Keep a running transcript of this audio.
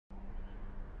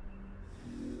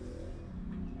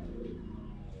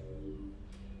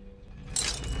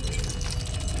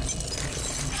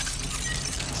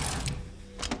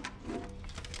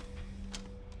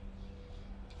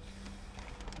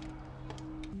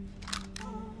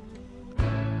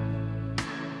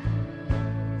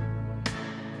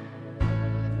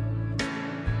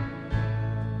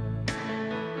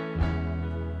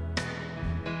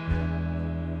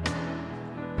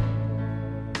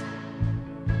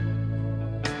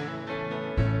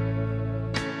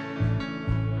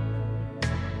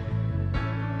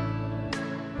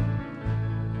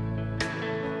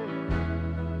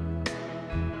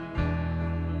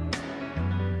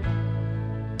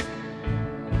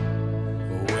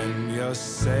you're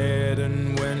sad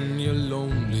and when you're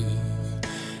lonely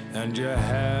and you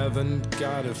haven't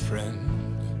got a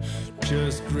friend,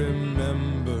 just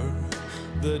remember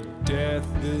that death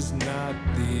is not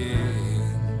the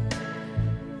end.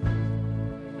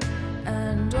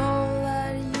 And all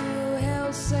that you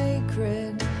held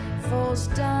sacred falls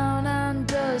down and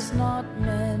does not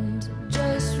mend.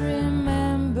 Just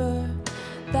remember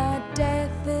that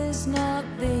death is not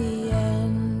the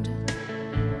end.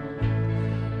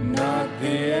 Not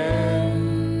the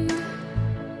end.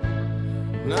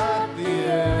 Not the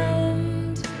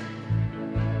end.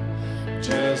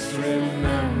 Just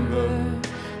remember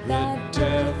that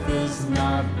death is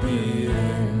not the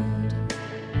end.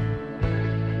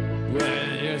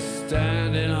 When you're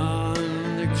standing on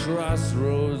the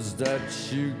crossroads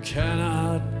that you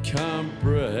cannot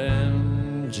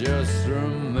comprehend, just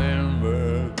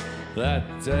remember that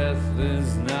death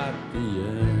is not the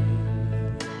end.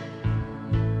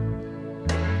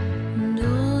 And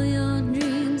all your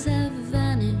dreams have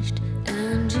vanished,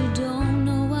 and you don't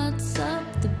know what's up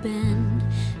the bend.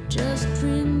 Just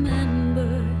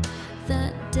remember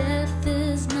that death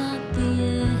is not the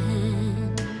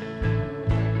end.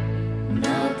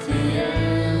 Not the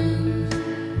end.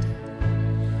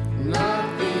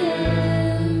 Not the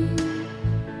end.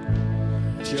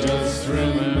 Just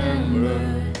remember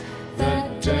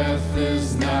that death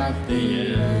is not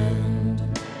the end.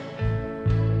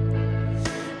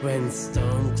 When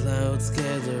storm clouds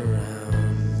gather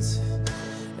round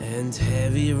and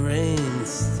heavy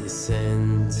rains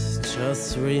descend,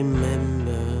 just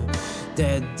remember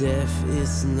that death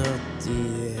is not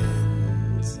the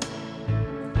end.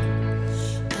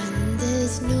 And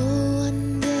there's no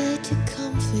one there to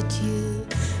comfort you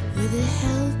with a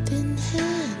helping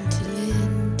hand to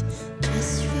lend.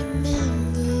 Just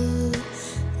remember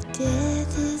that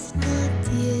death is not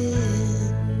the end.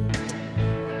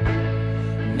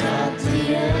 Not the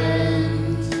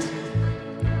end.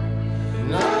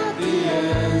 Not the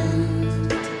end.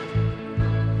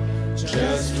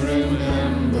 Just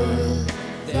remember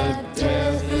that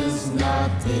death is not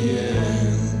the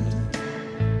end.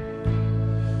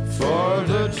 For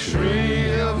the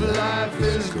tree of life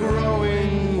is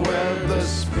growing where the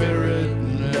spirit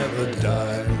never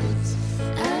dies.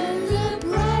 And the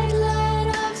bright light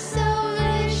of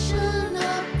salvation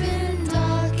up in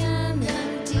dark and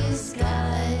empty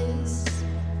skies.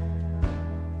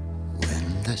 When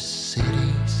the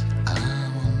cities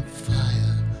are on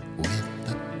fire with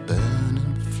the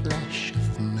burning flesh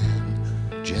of men,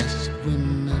 just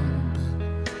remember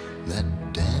that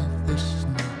death is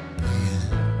not the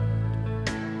end.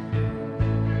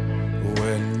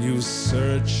 When you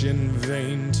search in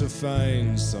vain to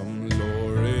find some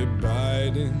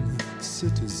law-abiding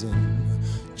citizen,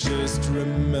 just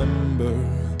remember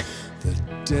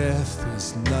that death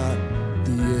is not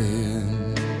the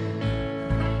end.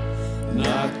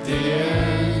 Not the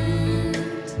end.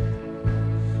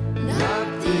 Not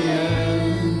the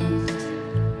end.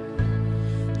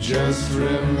 Just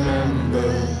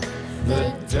remember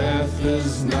that death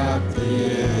is not the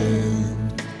end.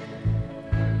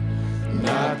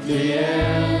 Not the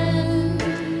end.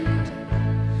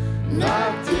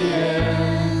 Not the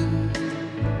end.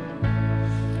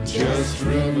 Just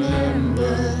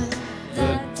remember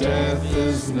that death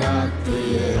is not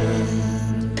the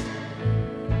end.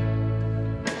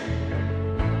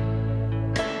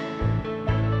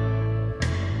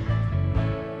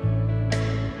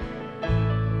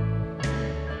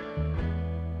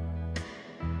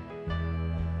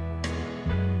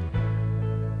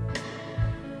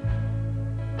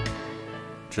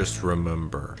 Just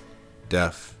remember,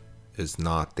 death is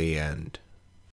not the end.